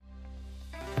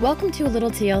Welcome to A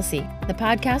Little TLC, the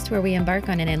podcast where we embark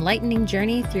on an enlightening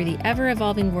journey through the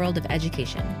ever-evolving world of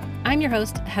education. I'm your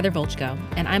host, Heather Volchko,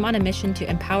 and I'm on a mission to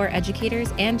empower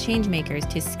educators and change makers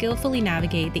to skillfully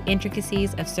navigate the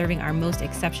intricacies of serving our most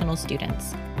exceptional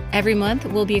students. Every month,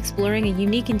 we'll be exploring a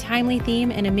unique and timely theme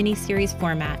in a mini-series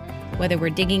format, whether we're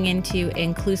digging into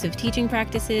inclusive teaching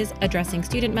practices, addressing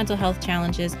student mental health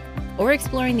challenges, or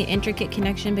exploring the intricate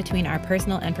connection between our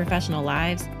personal and professional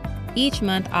lives. Each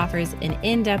month offers an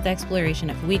in-depth exploration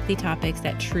of weekly topics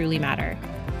that truly matter.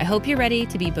 I hope you're ready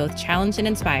to be both challenged and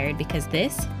inspired because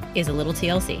this is A Little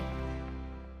TLC.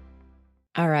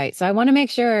 All right, so I want to make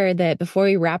sure that before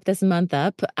we wrap this month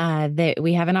up, that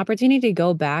we have an opportunity to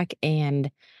go back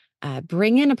and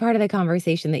bring in a part of the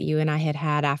conversation that you and I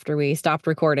had after we stopped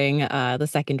recording the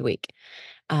second week.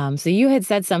 So you had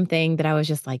said something that I was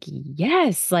just like,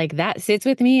 yes, like that sits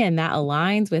with me and that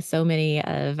aligns with so many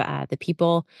of the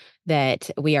people that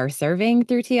we are serving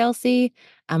through TLC,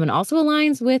 and also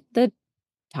aligns with the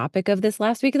topic of this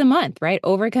last week of the month, right?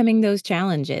 Overcoming those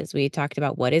challenges. We talked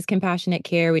about what is compassionate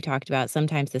care. We talked about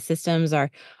sometimes the systems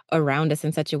are around us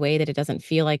in such a way that it doesn't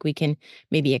feel like we can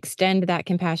maybe extend that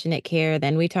compassionate care.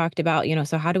 Then we talked about,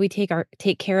 so how do we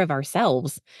take care of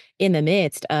ourselves in the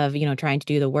midst of, trying to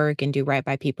do the work and do right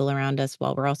by people around us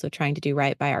while we're also trying to do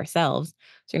right by ourselves.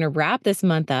 So we're going to wrap this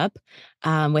month up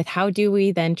with how do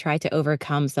we then try to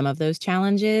overcome some of those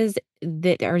challenges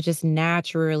that are just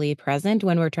naturally present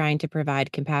when we're trying to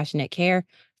provide compassionate care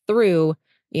through,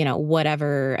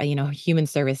 whatever, human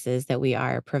services that we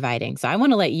are providing. So I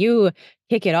want to let you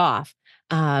kick it off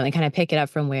and kind of pick it up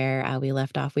from where we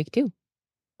left off week 2.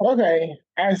 Okay,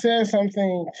 I said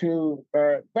something to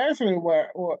basically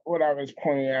what I was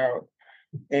pointing out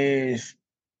is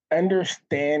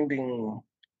understanding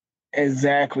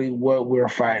exactly what we're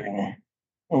fighting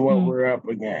and what Mm, we're up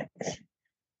against.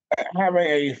 Having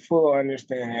a full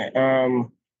understanding.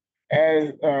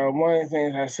 As one of the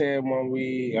things I said when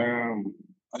we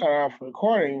cut off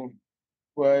recording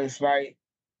was like,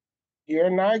 you're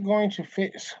not going to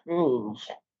fix schools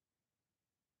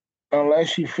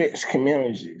unless you fix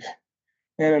communities.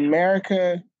 In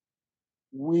America,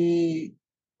 we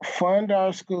fund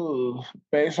our schools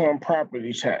based on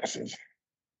property taxes.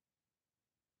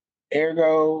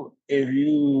 Ergo, if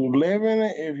you live in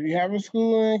it, if you have a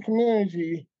school in a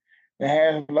community that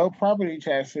has low property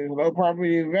taxes, low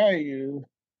property value,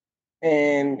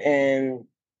 and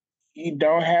you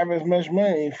don't have as much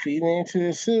money feeding into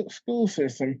the school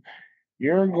system,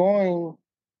 you're going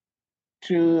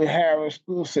to have a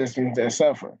school system that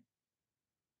suffer.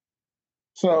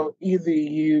 So either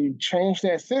you change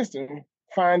that system,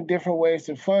 find different ways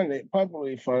to fund it,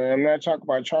 publicly fund it. I'm not talking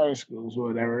about charter schools or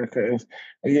whatever, because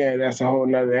again, that's a whole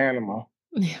nother animal.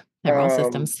 yeah, they're all Um,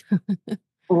 systems.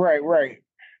 right, right.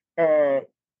 Uh,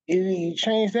 Either you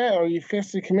change that or you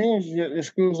fix the communities that the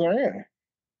schools are in.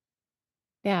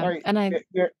 Yeah, Like and I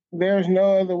there's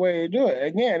no other way to do it.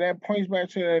 Again, that points back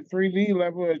to that 3D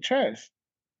level of trust.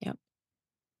 yeah.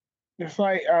 It's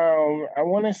like I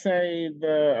want to say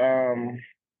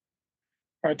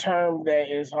a term that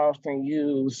is often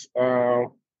used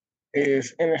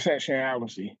is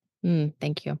intersectionality.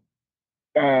 Thank you.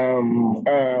 Um,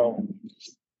 uh,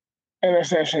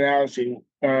 Intersectionality.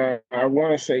 I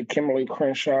want to say Kimberly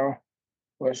Crenshaw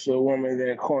was the woman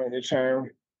that coined the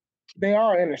term. They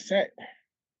all intersect.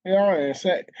 They all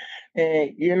intersect,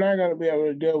 and you're not going to be able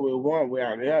to deal with one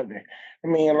without the other. I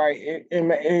mean, like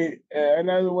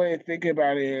another way to think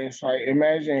about it is like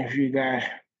imagine if you got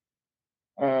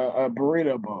a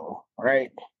burrito bowl,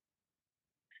 right?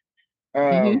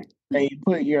 Hmm. And you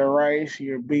put your rice,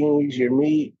 your beans, your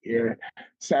meat, your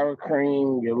sour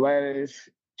cream, your lettuce,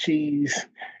 cheese,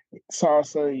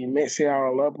 salsa, you mix it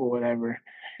all up or whatever.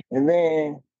 And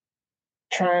then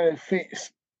trying to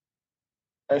fix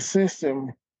a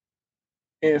system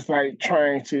is like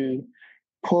trying to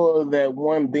pull that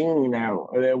one bean out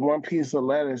or that one piece of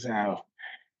lettuce out.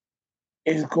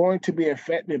 It's going to be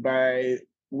affected by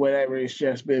whatever it's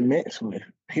just been mixed with,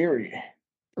 period.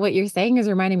 What you're saying is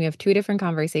reminding me of 2 different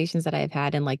conversations that I've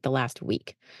had in, like, the last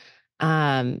week.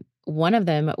 One of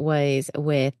them was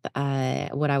with,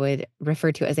 what I would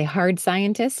refer to as a hard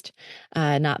scientist,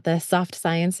 not the soft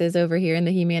sciences over here in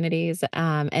the humanities,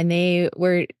 and they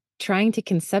were trying to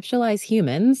conceptualize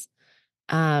humans,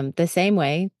 the same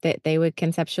way that they would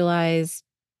conceptualize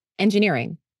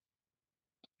engineering,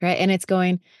 right? And it's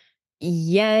going,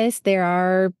 yes, there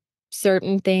are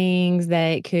certain things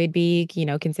that could be,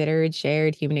 considered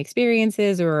shared human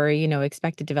experiences or,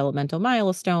 expected developmental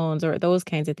milestones or those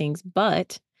kinds of things,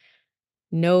 but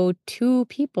no 2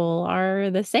 people are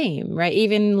the same, right?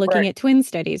 Even looking Right. at twin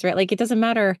studies, right? Like, it doesn't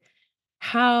matter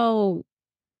how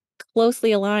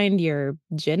closely aligned your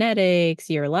genetics,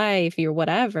 your life, your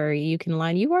whatever you can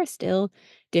align, you are still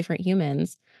different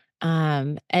humans.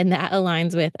 And that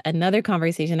aligns with another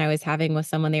conversation I was having with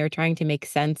someone. They were trying to make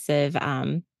sense of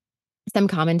some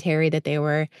commentary that they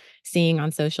were seeing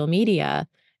on social media.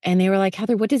 And they were like,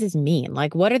 Heather, what does this mean?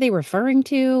 Like, what are they referring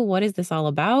to? What is this all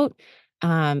about?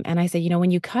 And I said,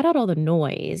 when you cut out all the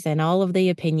noise and all of the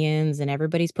opinions and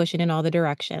everybody's pushing in all the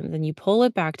directions and you pull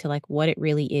it back to like what it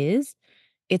really is,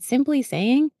 it's simply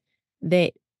saying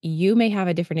that you may have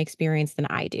a different experience than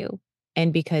I do.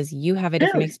 And because you have a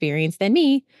different Period. experience than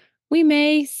me, we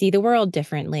may see the world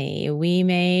differently. We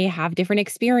may have different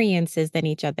experiences than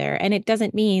each other. And it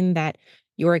doesn't mean that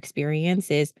your experience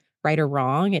is right or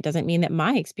wrong. It doesn't mean that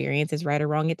my experience is right or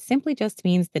wrong. It simply just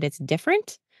means that it's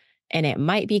different and it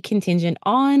might be contingent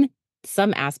on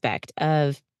some aspect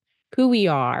of who we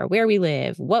are, where we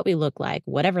live, what we look like,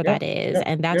 whatever Yep. that is. Yep.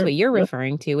 And that's Yep. what you're Yep.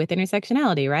 referring to with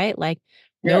intersectionality, right? Like,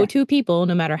 no Yeah. two people,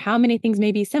 no matter how many things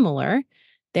may be similar,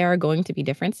 there are going to be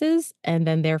differences. And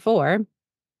then, therefore,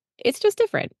 it's just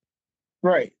different.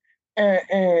 Right.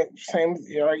 And same,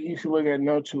 like you can look at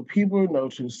no two people, no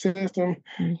two system.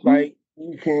 Hmm. Like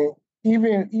you can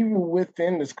even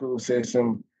within the school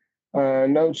system,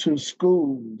 no two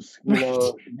schools.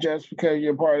 Right. Just because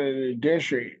you're part of the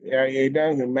district, it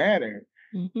doesn't matter.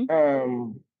 Hmm.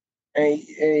 Um, and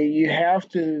you have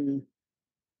to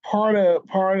part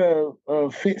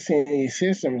of fixing these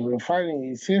systems and fighting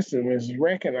these systems is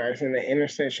recognizing the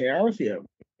intersectionality of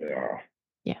it all.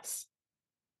 Yes.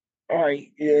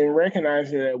 Like and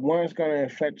recognizing that one's going to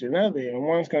affect another, and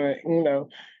one's going to,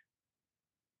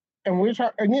 and we're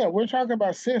talking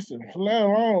about systems. Let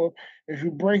alone if you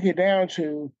break it down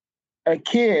to a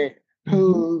kid Hmm.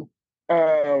 who,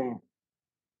 um,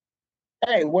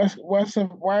 hey, why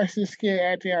is this kid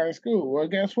acting out of school? Well,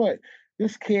 guess what?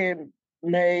 This kid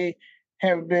may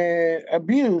have been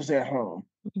abused at home,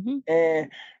 Hmm.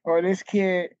 and or this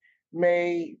kid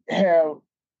may have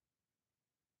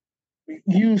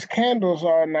used candles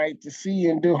all night to see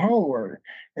and do homework,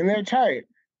 and they're tired.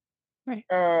 Right.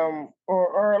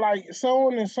 Or like so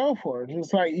on and so forth.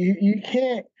 It's like you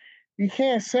can't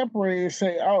separate and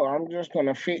say, oh, I'm just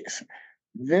gonna fix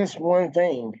this one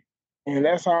thing, and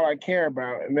that's all I care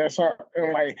about, and that's all.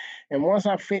 And once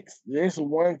I fix this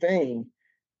one thing,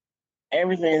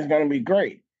 everything is gonna be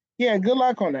great. Yeah, good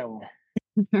luck on that one.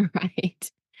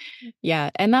 Right.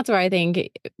 Yeah, and that's where I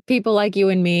think people like you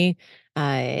and me,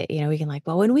 we can like,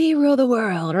 well, when we rule the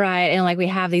world, right? And like we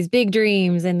have these big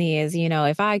dreams and these,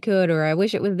 if I could, or I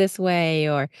wish it was this way,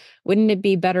 or wouldn't it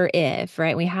be better if,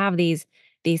 right? We have these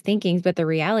thinkings, but the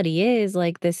reality is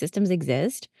like the systems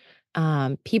exist.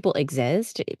 People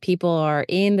exist. People are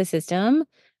in the system.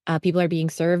 People are being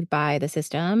served by the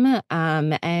system.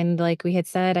 And like we had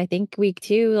said, I think week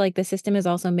two, like the system is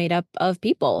also made up of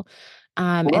people.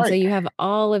 And so Right. you have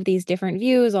all of these different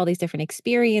views, all these different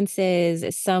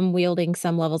experiences, some wielding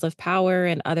some levels of power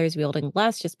and others wielding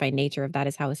less, just by nature of that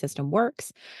is how a system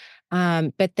works.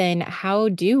 But then how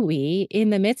do we, in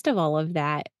the midst of all of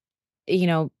that, you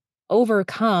know,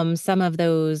 overcome some of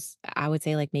those, I would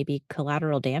say, like maybe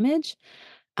collateral damage?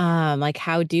 Like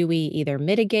how do we either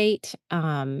mitigate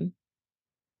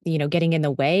getting in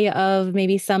the way of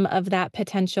maybe some of that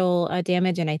potential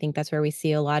damage. And I think that's where we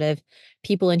see a lot of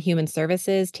people in human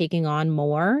services taking on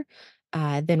more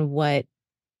than what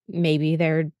maybe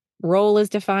their role is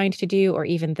defined to do, or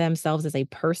even themselves as a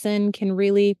person can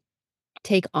really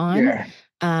take on. Yeah.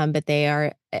 But they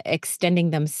are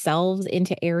extending themselves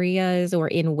into areas or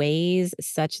in ways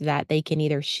such that they can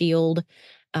either shield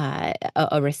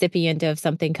a recipient of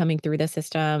something coming through the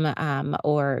system,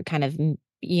 or kind of,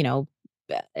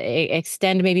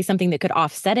 extend maybe something that could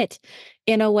offset it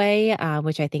in a way,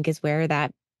 which I think is where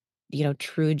that,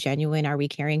 true, genuine, are we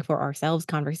caring for ourselves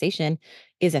conversation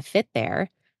is a fit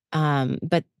there.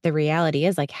 But the reality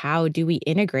is, like, how do we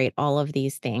integrate all of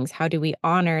these things? How do we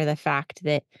honor the fact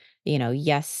that,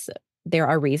 yes, there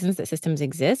are reasons that systems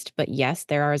exist, but yes,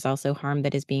 there is also harm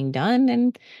that is being done.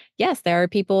 And yes, there are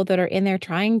people that are in there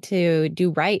trying to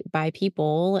do right by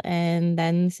people. And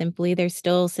then simply there's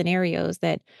still scenarios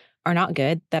that are not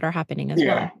good that are happening as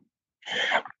Yeah. well.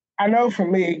 I know for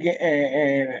me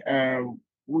again, and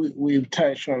we've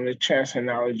touched on the chess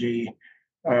analogy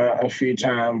a few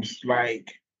times.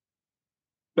 Like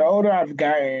the older I've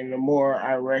gotten, the more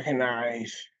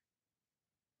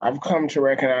I've come to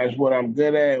recognize what I'm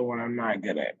good at and what I'm not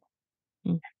good at.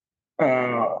 Mm.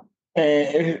 Uh,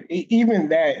 and even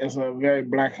that is a very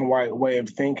black and white way of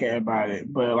thinking about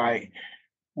it. But like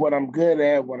what I'm good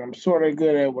at, what I'm sort of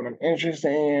good at, what I'm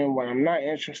interested in, what I'm not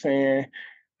interested in.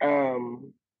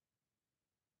 Um,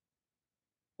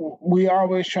 we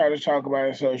always try to talk about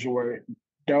in social work.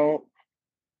 Don't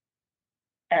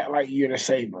act like you're the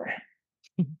savior.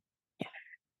 Yeah.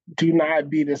 Do not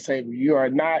be the savior. You are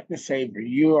not the savior.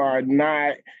 You are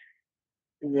not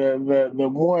the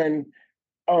one.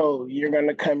 Oh, you're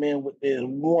gonna come in with this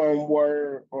one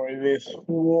word or this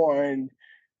one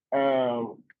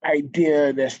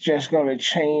idea that's just gonna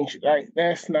change. Like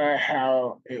that's not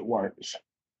how it works.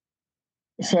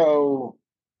 So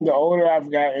the older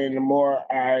I've gotten, the more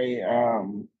I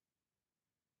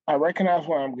recognize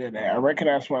what I'm good at. I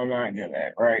recognize what I'm not good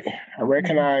at. Right. I Mhm.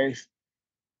 recognize,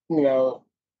 you know,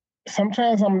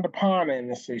 sometimes I'm the pawn in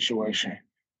this situation.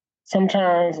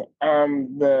 Sometimes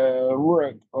I'm the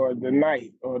rook or the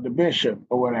knight or the bishop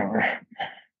or whatever.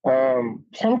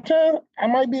 Sometimes I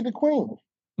might be the queen,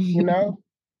 you know?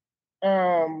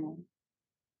 Um,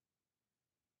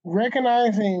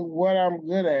 recognizing what I'm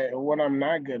good at and what I'm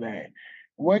not good at.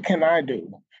 What can I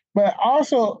do? But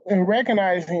also in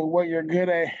recognizing what you're good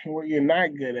at and what you're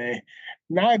not good at,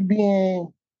 not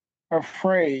being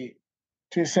afraid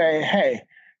to say, hey,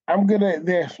 I'm good at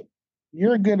this,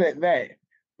 you're good at that.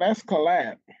 Let's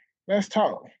collab. Let's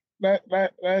talk.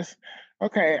 Let's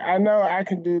okay, I know I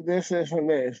can do this, and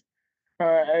this.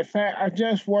 In fact, I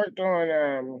just worked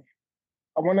on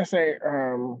I wanna say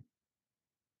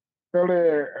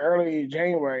early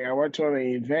January, I worked on an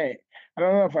event. I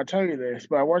don't know if I told you this,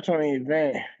 but I worked on an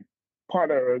event,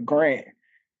 part of a grant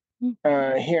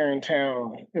Mm. here in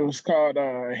town. It was called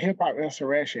Hip Hop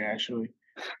Insurrection, actually.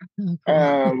 Oh,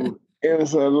 cool. It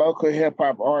was a local hip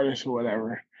hop artist or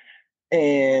whatever,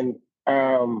 and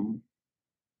um,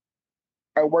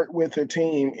 I worked with a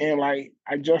team, and like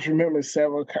I just remember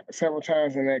several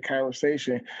times in that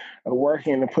conversation of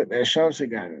working to put that show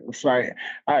together. It's like,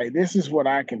 all right, this is what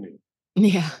I can do.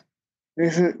 Yeah.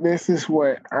 This is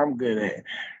what I'm good at.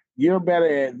 You're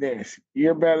better at this.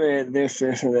 You're better at this,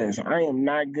 and this. I am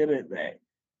not good at that.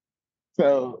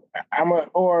 So I'm a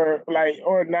or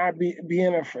not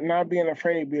not being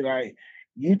afraid. Be like,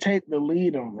 you take the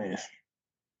lead on this.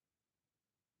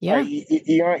 Like Yeah.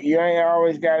 you ain't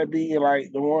always got to be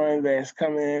like the one that's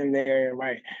coming in there and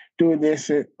like doing this.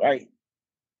 Like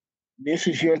this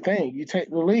is your thing. You take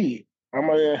the lead. I'm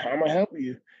gonna help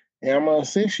you, and I'm gonna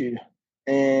assist you,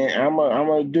 and I'm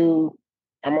gonna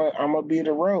be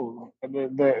the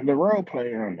the role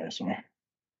player on this one.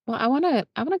 Well, I wanna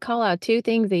call out 2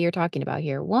 things that you're talking about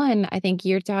here. One, I think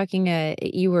you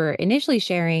were initially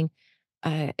sharing,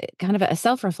 kind of a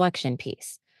self-reflection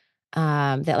piece,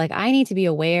 that, like, I need to be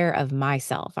aware of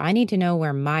myself. I need to know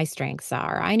where my strengths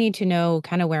are. I need to know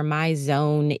kinda where my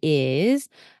zone is,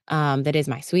 that is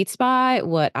my sweet spot,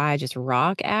 what I just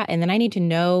rock at, and then I need to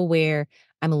know where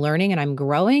I'm learning and I'm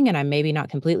growing and I'm maybe not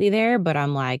completely there, but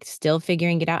I'm, like, still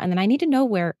figuring it out, and then I need to know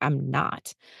where I'm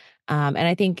not. And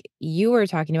I think you were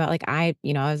talking about like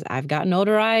as I've gotten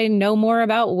older, I know more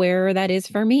about where that is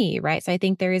for me, right? So I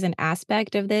think there is an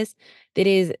aspect of this that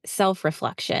is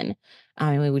self-reflection.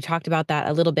 We talked about that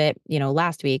a little bit,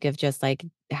 last week of just like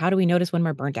how do we notice when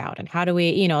we're burnt out and how do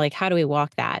we, like how do we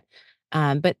walk that?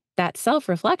 But that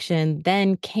self-reflection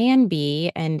then can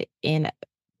be, and in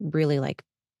really like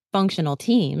functional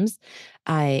teams,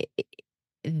 uh,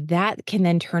 that can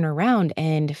then turn around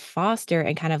and foster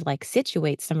and kind of like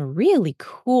situate some really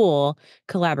cool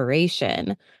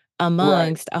collaboration Right,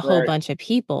 amongst a whole right. bunch of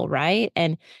people, right?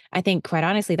 And I think, quite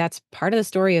honestly, that's part of the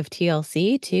story of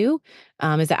TLC too,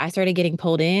 is that I started getting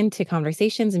pulled into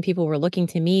conversations and people were looking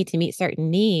to me to meet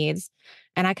certain needs.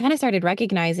 And I kind of started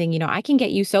recognizing, I can get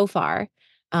you so far.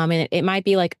 And it might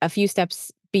be like a few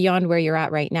steps beyond where you're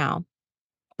at right now,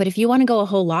 but if you wanna go a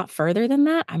whole lot further than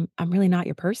that, I'm really not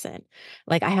your person.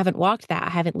 Like, I haven't walked that,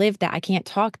 I haven't lived that, I can't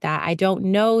talk that, I don't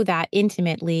know that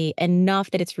intimately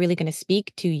enough that it's really gonna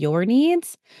speak to your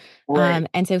needs. Right.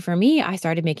 And so for me, I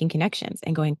started making connections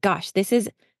and going, "Gosh, this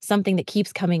is something that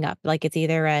keeps coming up." Like, it's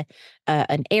either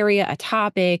an area, a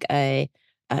topic, a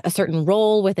certain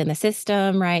role within the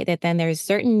system, right? That then there's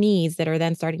certain needs that are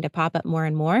then starting to pop up more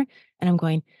and more, and I'm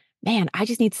going, "Man, I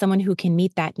just need someone who can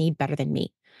meet that need better than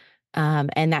me."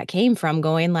 And that came from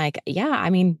going like, yeah, I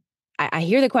mean, I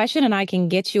hear the question and I can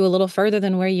get you a little further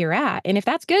than where you're at. And if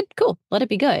that's good, cool, let it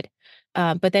be good.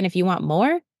 But then if you want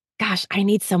more, gosh, I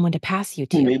need someone to pass you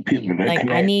You to. need people to Like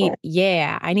connect with.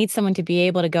 I need someone to be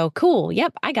able to go, cool,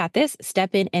 yep, I got this,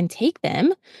 step in and take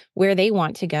them where they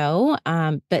want to go.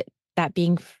 But that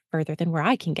being further than where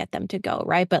I can get them to go.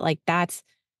 Right. But like that's,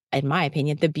 in my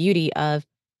opinion, the beauty of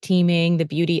teaming, the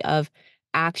beauty of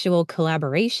actual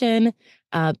collaboration.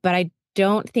 But I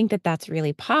don't think that that's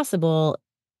really possible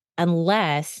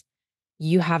unless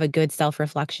you have a good self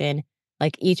reflection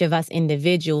Like each of us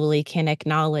individually can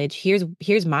acknowledge,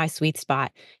 here's my sweet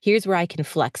spot. Here's where I can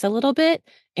flex a little bit,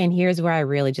 and here's where I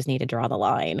really just need to draw the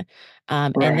line.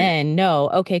 And Right. then no,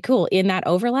 okay, cool. In that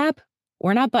overlap,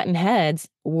 we're not butting heads,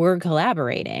 we're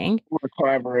collaborating. We're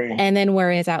collaborating. And then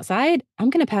whereas outside,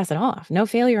 I'm gonna pass it off. No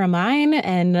failure of mine,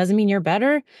 and doesn't mean you're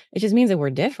better. It just means that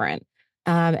we're different,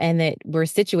 and that we're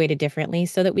situated differently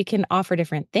so that we can offer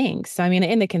different things. So, I mean,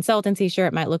 in the consultancy, sure,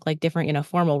 it might look like different,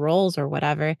 formal roles or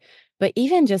whatever, but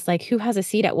even just like who has a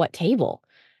seat at what table.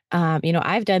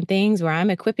 I've done things where I'm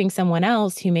equipping someone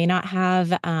else who may not have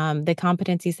the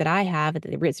competencies that I have that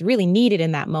it's really needed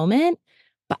in that moment,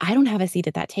 but I don't have a seat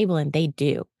at that table and they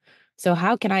do. So,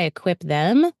 how can I equip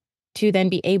them to then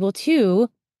be able to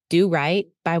do right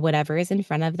by whatever is in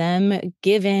front of them,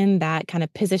 given that kind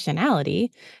of positionality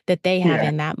that they have Yeah.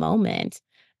 in that moment?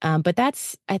 But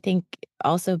that's, I think,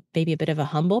 also maybe a bit of a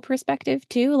humble perspective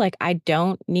too. Like, I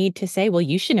don't need to say, well,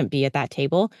 you shouldn't be at that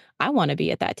table. I want to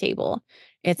be at that table.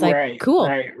 It's like, Right. cool,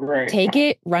 Right. Right. take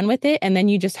it, run with it, and then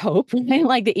you just hope, right?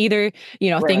 Like that either,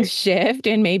 things Right. shift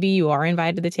and maybe you are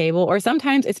invited to the table, or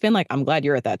sometimes it's been like, I'm glad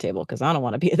you're at that table because I don't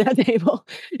want to be at that table,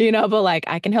 but like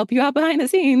I can help you out behind the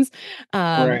scenes.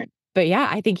 Um, Right. but yeah,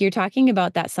 I think you're talking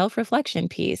about that self-reflection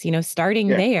piece, starting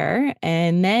Yeah. there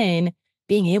and then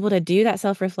being able to do that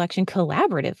self-reflection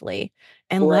collaboratively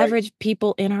and Right. leverage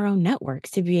people in our own networks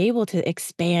to be able to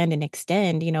expand and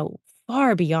extend,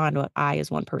 far beyond what I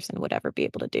as one person would ever be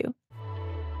able to do.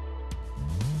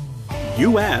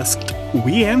 You asked,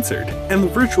 we answered, and the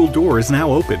virtual door is now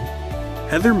open.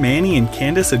 Heather, Manny, and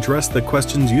Candace address the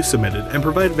questions you submitted and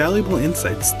provide valuable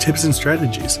insights, tips, and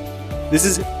strategies. This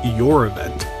is your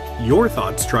event. Your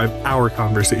thoughts drive our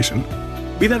conversation.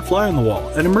 Be that fly on the wall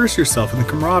and immerse yourself in the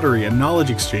camaraderie and knowledge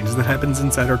exchange that happens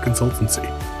inside our consultancy.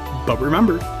 But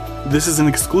remember, this is an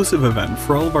exclusive event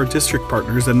for all of our district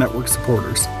partners and network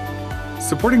supporters.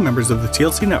 Supporting members of the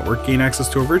TLC network gain access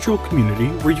to a virtual community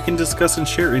where you can discuss and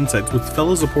share insights with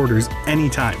fellow supporters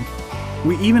anytime.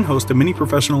 We even host a mini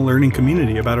professional learning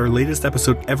community about our latest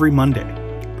episode every Monday.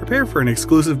 Prepare for an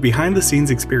exclusive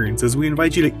behind-the-scenes experience as we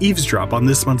invite you to eavesdrop on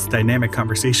this month's dynamic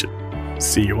conversation.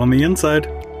 See you on the inside.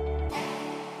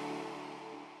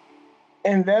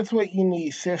 And that's what you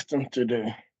need systems to do.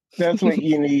 That's what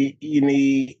you need. You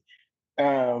need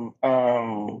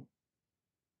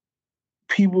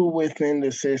people within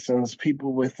the systems,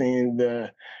 people within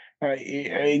the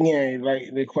again,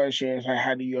 like the question is like,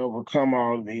 how do you overcome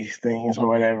all of these things or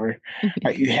whatever?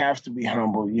 Like you have to be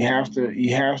humble. You have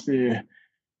to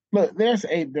look, there's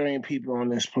 8 billion people on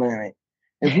this planet.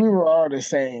 If we were all the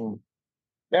same,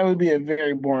 that would be a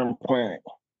very boring planet.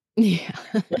 Yeah.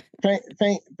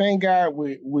 Thank God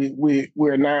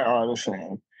we're not all the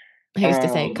same. I used to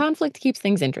say conflict keeps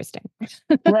things interesting.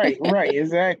 Right,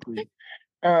 exactly.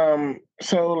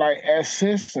 So like as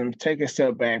systems, take a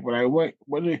step back. But like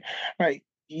what do like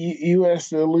you as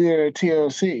the leader of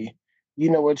TLC,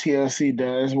 you know what TLC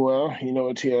does well, you know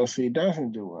what TLC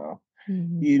doesn't do well.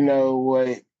 Mhm. You know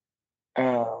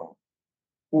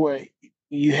what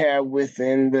you have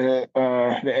within the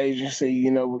agency, you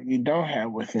know what you don't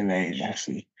have within the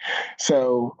agency.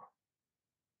 So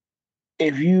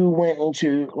if you went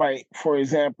into like, for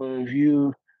example, if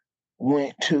you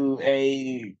went to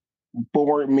a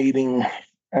board meeting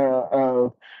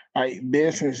of like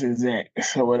business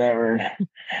execs or whatever,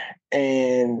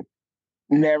 and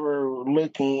never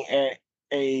looking at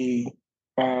a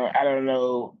I don't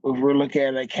know if we're looking at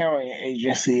an accounting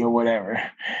agency or whatever.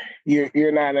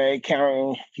 You're not an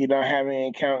accountant. You don't have any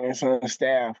accountants on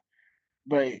staff,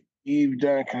 but you've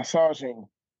done consulting.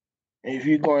 If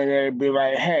you go in there and be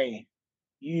like, hey,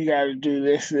 you got to do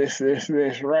this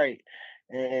right,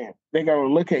 and they're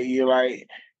gonna look at you like,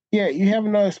 yeah, you have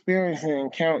no experience in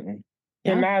accounting.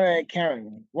 You're Yeah. not an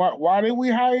accountant. Why did we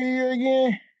hire you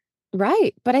again?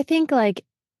 Right. But I think like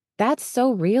that's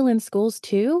so real in schools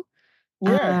too.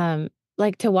 Yeah, Um,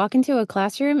 like to walk into a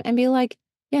classroom and be like,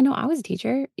 yeah, no, I was a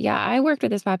teacher. Yeah, I worked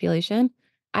with this population.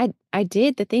 I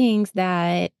did the things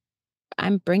that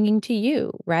I'm bringing to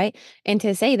you, right? And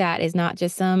to say that is not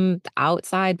just some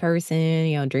outside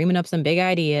person, dreaming up some big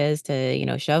ideas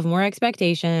to, shove more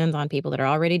expectations on people that are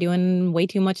already doing way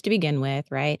too much to begin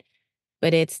with, right?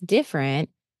 But it's different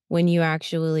when you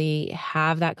actually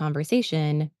have that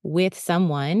conversation with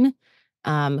someone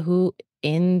who,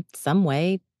 in some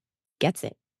way, gets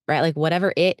it, right? Like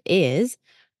whatever it is,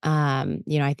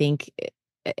 I think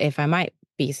if I might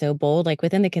be so bold, like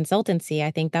within the consultancy, I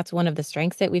think that's one of the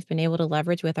strengths that we've been able to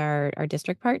leverage with our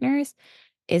district partners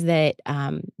is that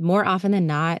more often than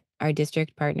not, our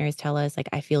district partners tell us like,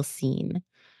 I feel seen,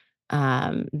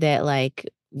 that like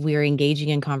we're engaging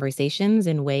in conversations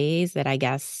in ways that I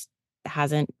guess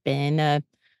hasn't been a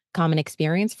common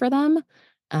experience for them.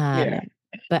 Um, Yeah.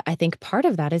 but I think part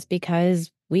of that is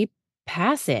because we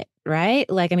pass it, right?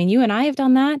 Like, I mean, you and I have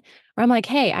done that where I'm like,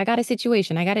 hey, I got a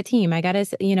situation, I got a team, I got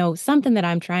something that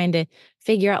I'm trying to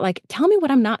figure out. Like, tell me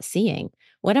what I'm not seeing.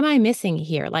 What am I missing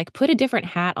here? Like, put a different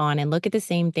hat on and look at the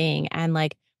same thing and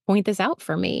like point this out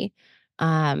for me.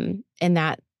 And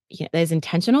that is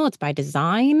intentional. It's by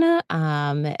design.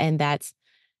 And that's,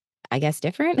 I guess,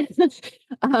 different.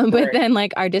 But Right. then,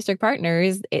 like, our district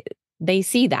partners, they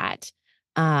see that,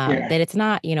 Yeah. that it's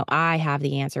not, I have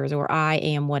the answers or I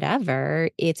am whatever.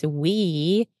 It's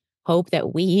we hope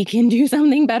that we can do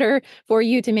something better for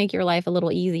you to make your life a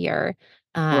little easier,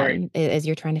 Right. as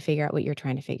you're trying to figure out what you're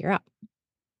trying to figure out.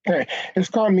 Okay. It's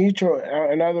called mutual.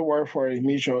 Another word for it is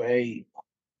mutual aid.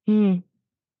 Mm.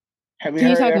 Have you Can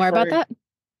you heard talk that more about phrase?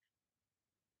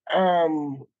 that?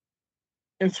 Um,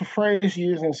 it's a phrase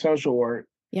used in social work,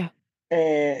 Yeah.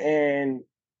 and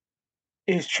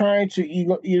it's trying to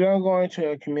you don't go into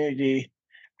a community.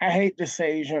 I hate the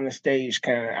sage on the stage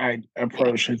kind of I Yeah.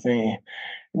 approach the thing.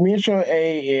 Mutual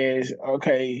aid is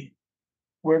okay.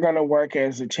 We're gonna work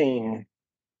as a team.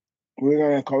 We're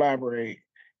gonna collaborate.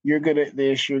 You're good at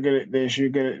this. You're good at this. You're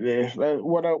good at this.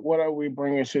 What are we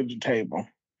bringing to the table?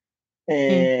 Mm.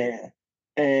 And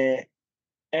and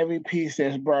every piece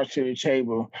that's brought to the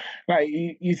table, like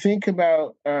you think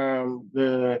about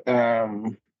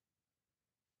the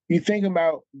you think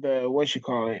about the what you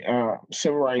call it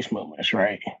civil rights movements,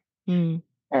 right? Mm.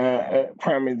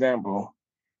 Prime example.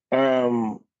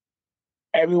 Um,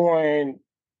 Everyone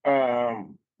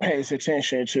pays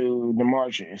attention to the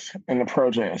marches and the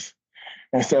protests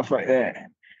and stuff like that.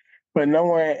 But no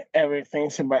one ever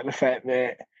thinks about the fact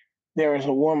that there is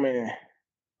a woman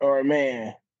or a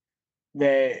man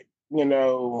that,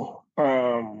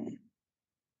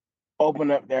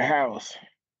 open up their house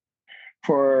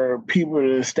for people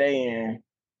to stay in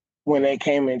when they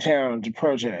came in town to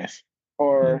protest. Mm.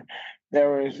 Or there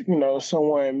was,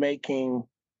 someone making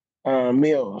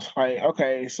meals. Like,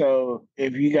 okay, so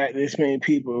if you got this many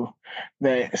people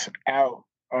that's out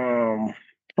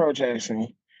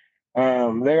protesting,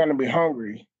 they're going to be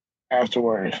hungry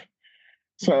afterwards.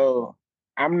 So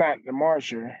I'm not the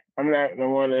marcher. I'm not the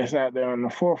one that's out there on the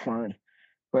forefront.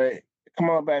 But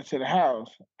come on back to the house.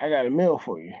 I got a meal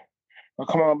for you. Or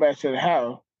come on back to the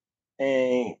house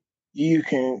and you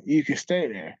can stay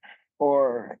there.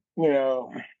 Or,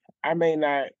 I may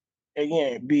not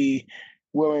again be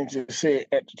willing to sit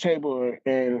at the table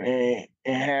and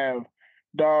have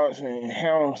dogs and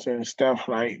hounds and stuff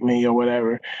like me or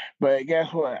whatever. But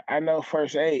guess what? I know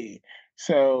first aid.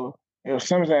 So if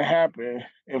something happens,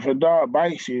 if a dog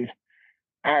bites you,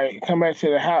 I come back to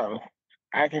the house.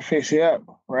 I can fix it up,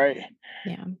 right?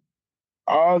 Yeah.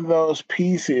 All those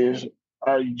pieces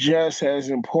are just as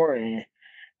important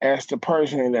as the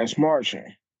person that's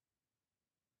marching.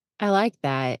 I like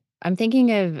that. I'm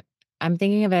thinking of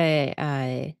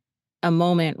a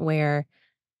moment where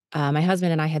my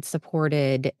husband and I had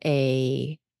supported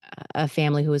a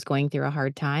family who was going through a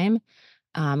hard time.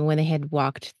 When they had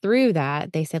walked through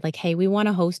that, they said like, "Hey, we want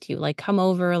to host you. Like, come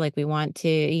over. Like, we want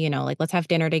to, like, let's have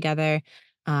dinner together."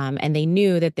 And they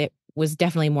knew that there was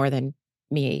definitely more than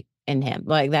me and him.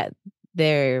 Like that,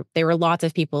 there were lots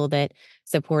of people that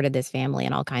supported this family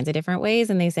in all kinds of different ways,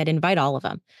 and they said, "Invite all of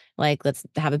them. Like, let's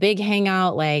have a big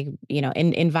hangout. Like,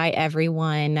 invite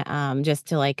everyone, just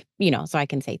to like, so I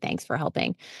can say thanks for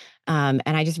helping." And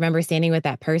I just remember standing with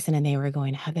that person, and they were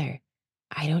going, "Heather,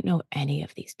 I don't know any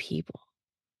of these people."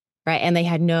 Right, and they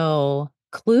had no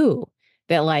clue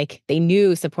that, like, they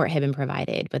knew support had been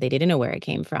provided, but they didn't know where it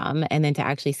came from, and then to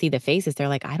actually see the faces, they're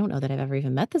like, "I don't know that I've ever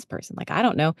even met this person." Like, I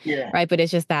don't know, Yeah. right? But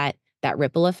it's just that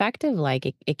ripple effect of, like,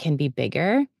 it can be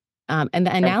bigger. And the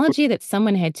Absolutely. analogy that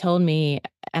someone had told me,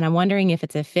 and I'm wondering if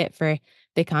it's a fit for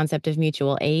the concept of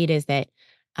mutual aid, is that,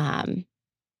 um,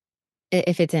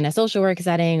 if it's in a social work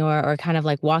setting or kind of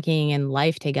like walking in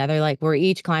life together, like, we're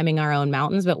each climbing our own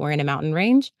mountains, but we're in a mountain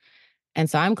range. And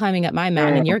so I'm climbing up my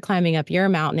mountain and Mm, you're climbing up your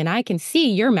mountain and I can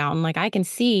see your mountain. Like I can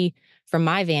see from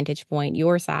my vantage point,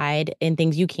 your side and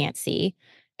things you can't see.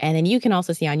 And then you can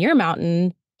also see on your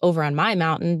mountain, over on my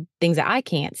mountain, things that I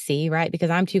can't see, right? Because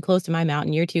I'm too close to my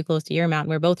mountain, you're too close to your mountain.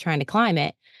 We're both trying to climb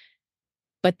it.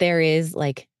 But there is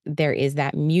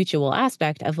that mutual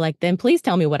aspect of like, then please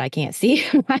tell me what I can't see.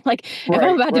 Like if I'm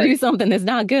right, about to do right. something that's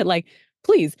not good, like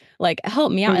please, like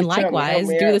help me out. And Please tell me, help likewise,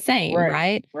 me do the out. same, Right,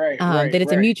 right? right, right, That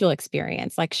it's a right, mutual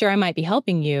experience. Like, sure, I might be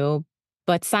helping you,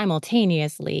 but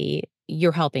simultaneously,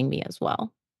 you're helping me as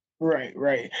well. right,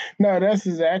 right. No, that's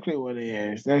exactly what it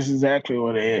is. That's exactly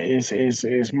what it is.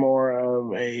 It's more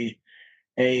of a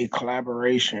a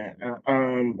collaboration.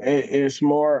 It's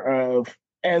more of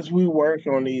as we work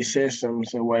on these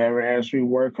systems or whatever, as we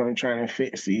work on trying to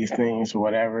fix these things or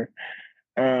whatever,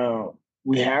 uh,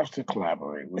 we have to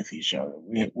collaborate with each other.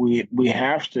 We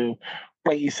have to,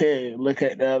 like you said, look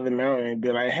at the other mountain and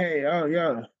be like, hey, oh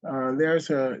yeah, there's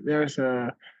a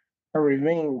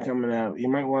ravine coming up. You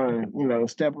might want to,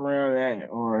 step around that,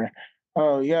 or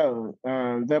oh yeah,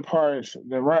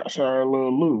 the rocks are a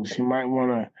little loose. You might want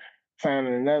to find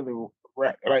another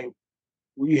rock. Like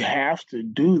we have to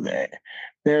do that.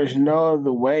 There's no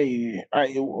other way.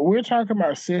 We're talking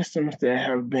about systems that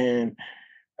have been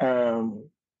um,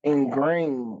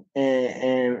 ingrained,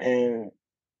 and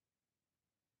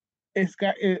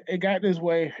it got this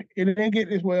way. It didn't get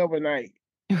this way overnight,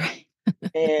 Right.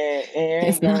 and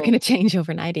It's not going to change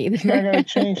overnight it's either. not gonna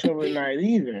change overnight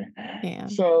either. Yeah.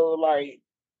 So like,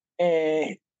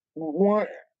 and one,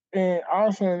 and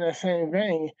also in that same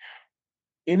vein,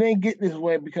 it didn't get this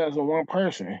way because of one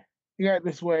person. It got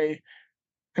this way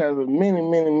because of many,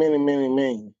 many, many, many,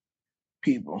 many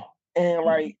people. And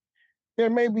like, there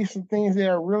may be some things that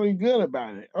are really good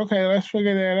about it. Okay, let's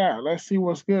figure that out. Let's see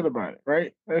what's good about it,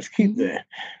 right? Let's keep Mhm. that.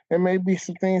 There may be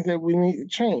some things that we need to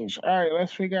change. All right,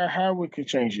 let's figure out how we can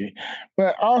change it.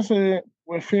 But also,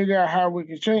 we figure out how we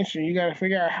can change it. You got to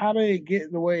figure out how did it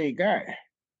get the way it got?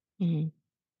 Mhm.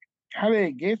 How did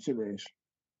it get to this?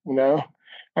 You know,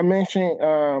 I mentioned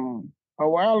a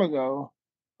while ago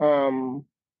um,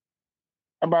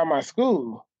 about my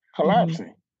school Mhm.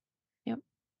 collapsing, Yep.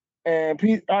 and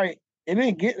it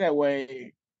didn't get that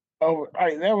way. Over,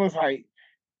 that was like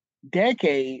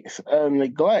decades of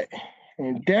neglect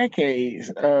and decades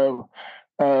of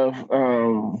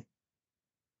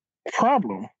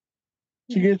problem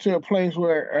to Yeah. get to a place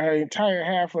where an entire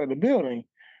half of the building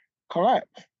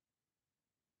collapsed.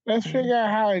 Let's Yeah. figure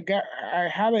out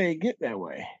how did it get that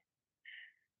way?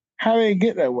 How did it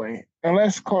get that way? And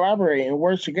let's collaborate and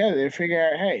work together to figure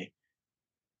out, hey,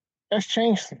 let's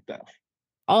change some stuff.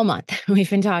 All month, we've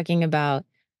been talking about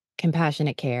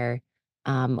compassionate care,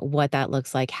 what that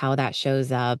looks like, how that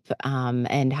shows up,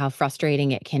 and how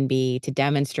frustrating it can be to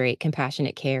demonstrate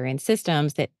compassionate care in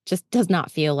systems that just does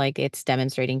not feel like it's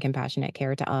demonstrating compassionate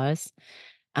care to us.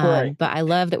 Right. But I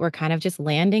love that we're kind of just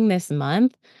landing this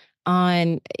month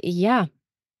on, yeah,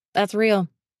 that's real,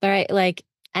 right? Like,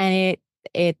 and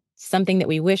it's something that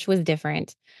we wish was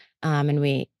different. And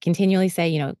we continually say,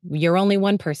 you're only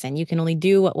one person. You can only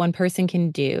do what one person can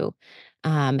do.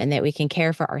 And that we can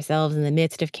care for ourselves in the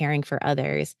midst of caring for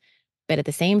others. But at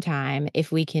the same time,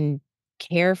 if we can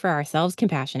care for ourselves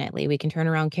compassionately, we can turn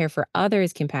around, care for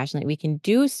others compassionately, we can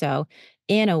do so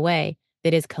in a way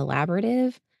that is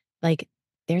collaborative. Like,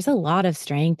 there's a lot of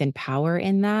strength and power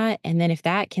in that. And then if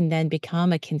that can then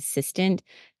become a consistent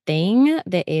thing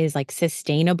that is like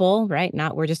sustainable, right?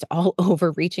 Not we're just all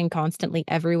overreaching constantly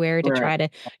everywhere to Right. try to,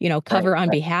 Right. cover on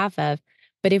Right. behalf of.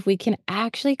 But if we can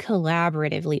actually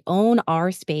collaboratively own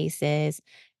our spaces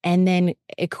and then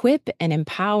equip and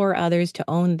empower others to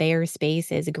own their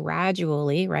spaces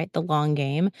gradually, right? The long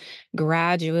game,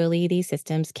 gradually these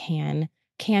systems can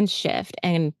shift.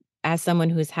 And as someone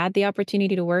who's had the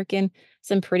opportunity to work in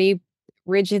some pretty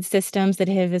rigid systems that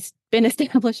have been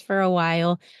established for a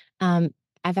while, um,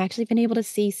 I've actually been able to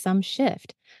see some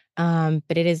shift.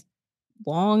 But it is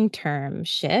long-term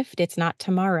shift. It's not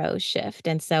tomorrow's shift.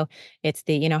 And so it's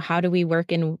the, how do we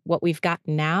work in what we've got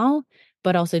now,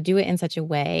 but also do it in such a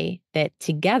way that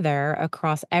together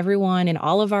across everyone in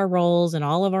all of our roles and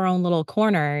all of our own little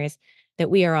corners, that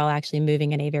we are all actually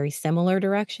moving in a very similar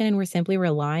direction. And we're simply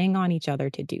relying on each other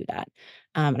to do that.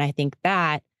 And I think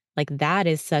that that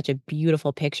is such a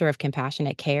beautiful picture of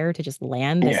compassionate care to just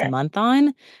land this Yeah. month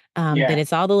on, that Yeah.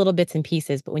 it's all the little bits and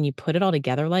pieces, but when you put it all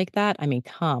together like that, I mean,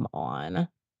 come on.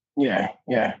 Yeah.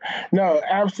 Yeah. No,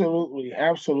 absolutely.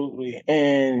 Absolutely.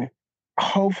 And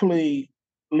hopefully,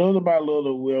 little by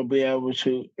little, we'll be able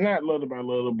to, not little by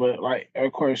little, but like,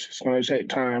 of course, it's going to take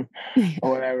time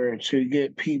or whatever to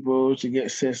get people, to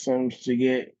get systems, to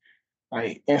get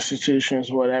like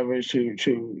institutions, whatever,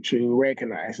 to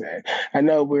recognize that. I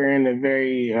know we're in a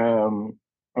very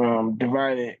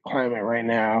divided climate right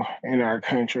now in our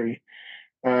country,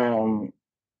 um,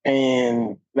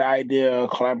 and the idea of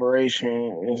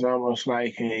collaboration is almost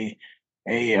like a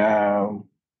um,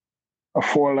 a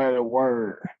four-letter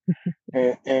word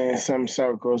in some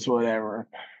circles, whatever.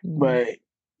 Mhm. But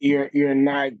you're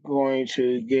not going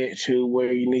to get to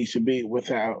where you need to be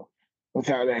without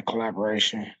that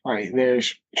collaboration. Like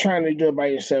there's trying to do it by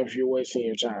yourself, you're wasting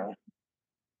your time.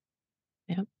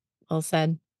 Yep. Well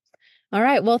said. All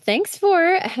right. Well, thanks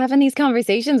for having these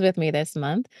conversations with me this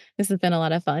month. This has been a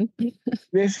lot of fun.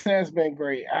 This has been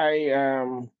great.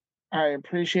 I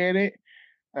appreciate it.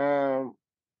 Um,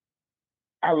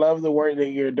 I love the work that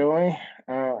you're doing,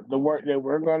 the work that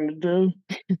we're going to do.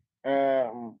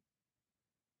 Um,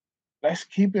 let's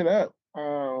keep it up.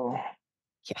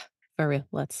 Yeah, for real.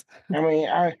 Let's. I mean,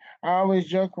 I always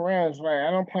joke around. It's like I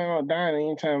don't plan on dying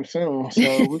anytime soon,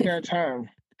 so we got time.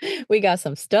 We got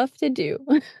some stuff to do.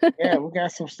 Yeah, we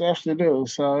got some stuff to do.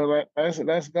 So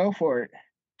let's go for it.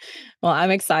 Well,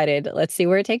 I'm excited. Let's see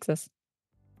where it takes us.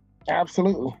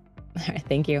 Absolutely. All right.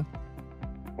 Thank you.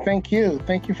 Thank you.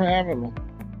 Thank you for having me.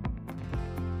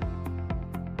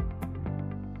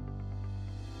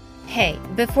 Hey,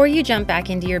 before you jump back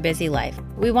into your busy life,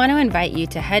 we want to invite you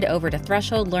to head over to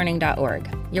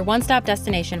thresholdlearning.org, your one-stop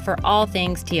destination for all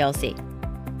things TLC.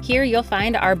 Here you'll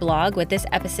find our blog with this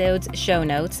episode's show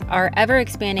notes, our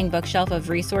ever-expanding bookshelf of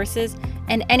resources,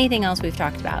 and anything else we've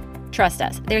talked about. Trust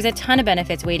us, there's a ton of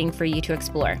benefits waiting for you to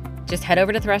explore. Just head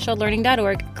over to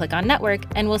thresholdlearning.org, click on Network,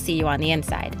 and we'll see you on the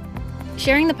inside.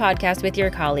 Sharing the podcast with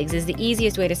your colleagues is the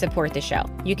easiest way to support the show.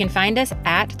 You can find us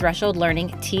at Threshold Learning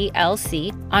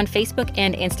TLC on Facebook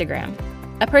and Instagram.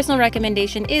 A personal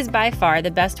recommendation is by far the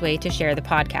best way to share the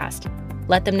podcast.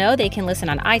 Let them know they can listen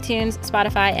on iTunes,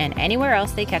 Spotify, and anywhere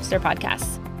else they catch their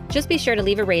podcasts. Just be sure to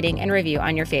leave a rating and review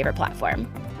on your favorite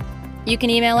platform. You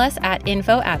can email us at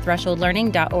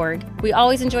info@thresholdlearning.org. We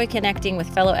always enjoy connecting with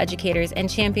fellow educators and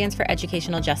champions for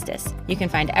educational justice. You can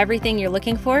find everything you're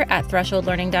looking for at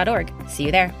thresholdlearning.org. See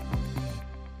you there.